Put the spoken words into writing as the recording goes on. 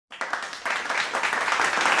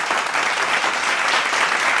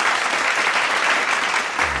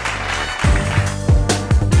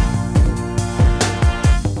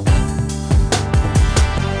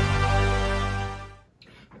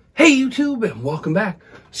YouTube, and welcome back.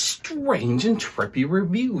 Strange and trippy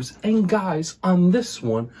reviews. And guys, on this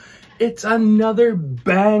one, it's another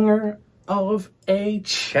banger of a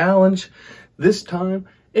challenge. This time,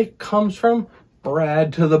 it comes from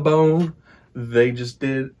BradToTheBone. They just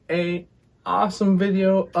did a awesome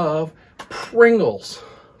video of Pringles.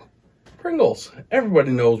 Pringles.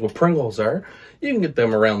 Everybody knows what Pringles are. You can get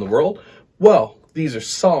them around the world. Well, these are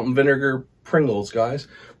salt and vinegar Pringles, guys.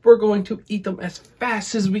 We're going to eat them as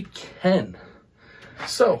fast as we can.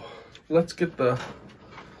 So, let's get the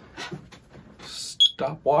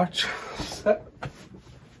stopwatch set.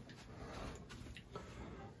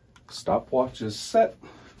 Stopwatch is set.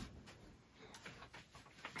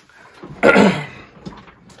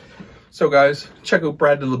 So guys, check out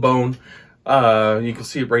BradToTheBone. You can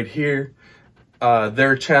see it right here.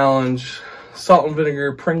 Their challenge, salt and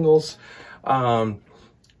vinegar Pringles. The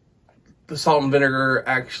salt and vinegar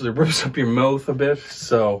actually rips up your mouth a bit,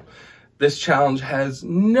 so this challenge has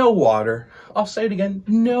no water. I'll say it again,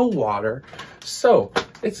 no water. So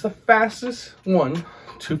it's the fastest one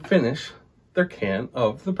to finish their can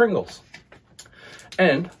of the Pringles.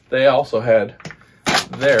 And they also had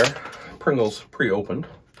their Pringles pre-opened,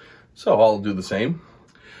 so I'll do the same.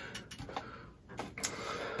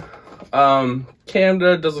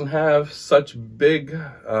 Canada doesn't have such big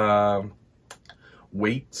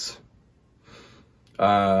weights.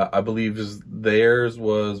 I believe theirs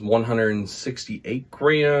was 168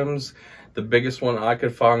 grams. The biggest one I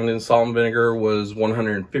could find in salt and vinegar was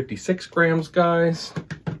 156 grams, guys.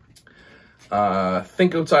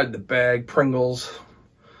 Think outside the bag, Pringles,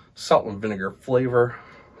 salt and vinegar flavor.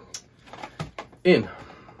 In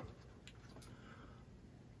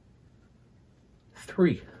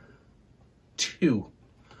 3, 2,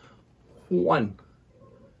 1,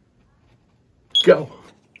 go.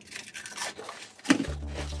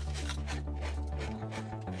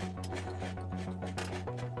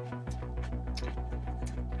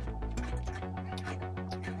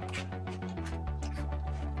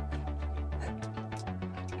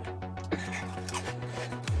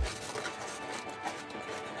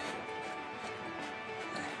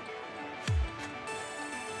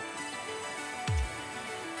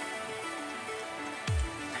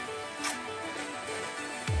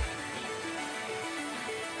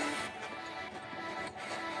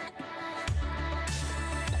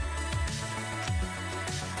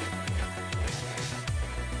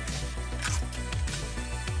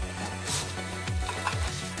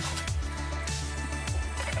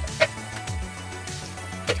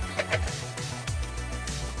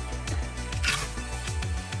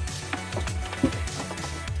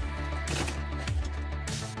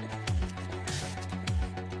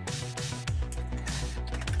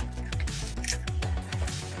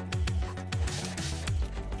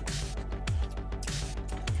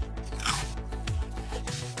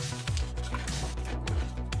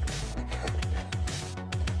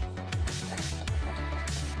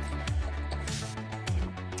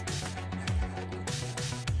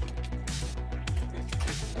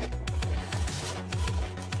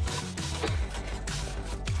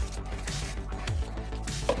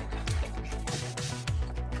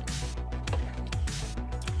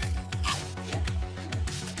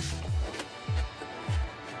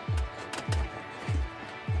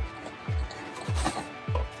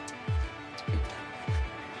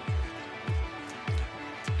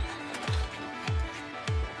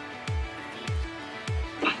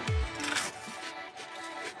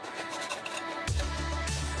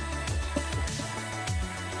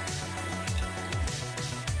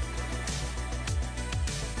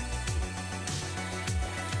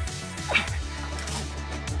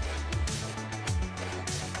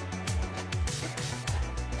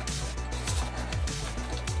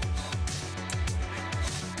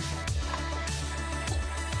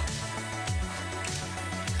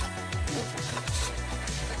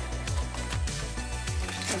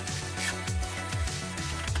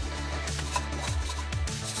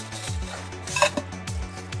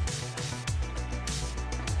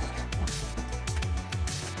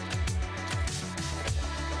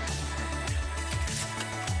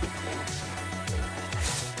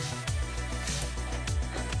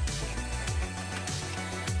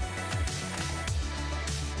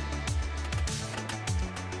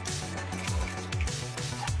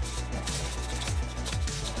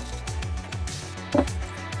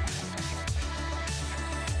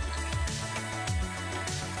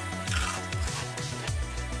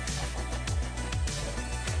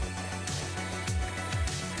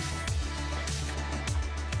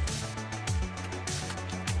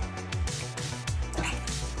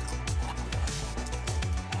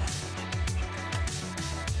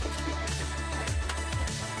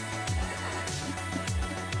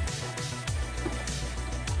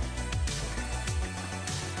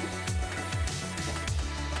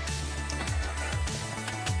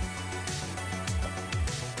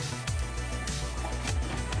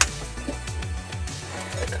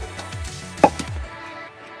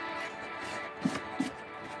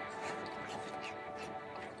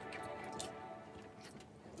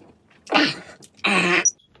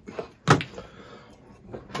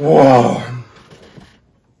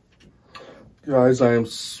 Guys, I am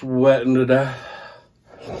sweating to death.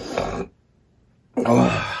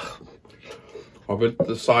 I've hit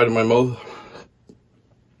the side of my mouth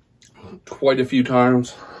quite a few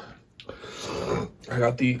times. I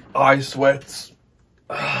got the eye sweats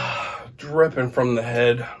dripping from the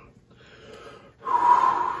head.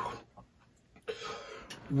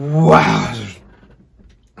 Wow.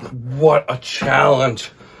 What a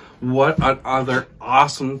challenge. What another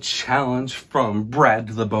awesome challenge from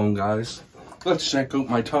BradToTheBone, guys. Let's check out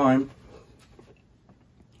my time.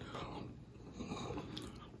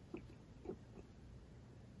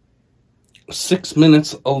 Six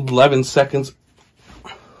minutes, 11 seconds.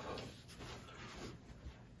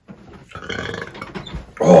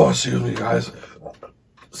 Oh, excuse me, guys.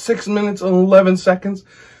 6 minutes and 11 seconds.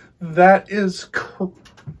 That is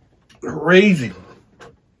crazy.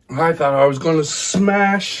 I thought I was going to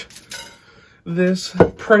smash this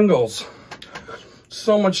Pringles.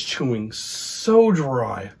 So much chewing, so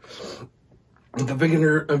dry. The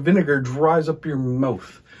vinegar dries up your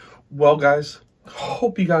mouth. Well, guys,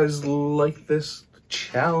 hope you guys like this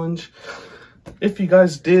challenge. If you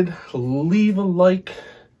guys did, leave a like.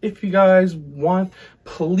 If you guys want,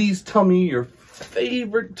 please tell me your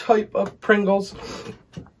favorite type of Pringles.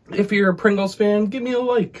 If you're a Pringles fan, give me a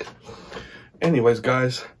like. Anyways,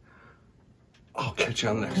 guys, I'll catch you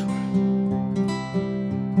on the next one.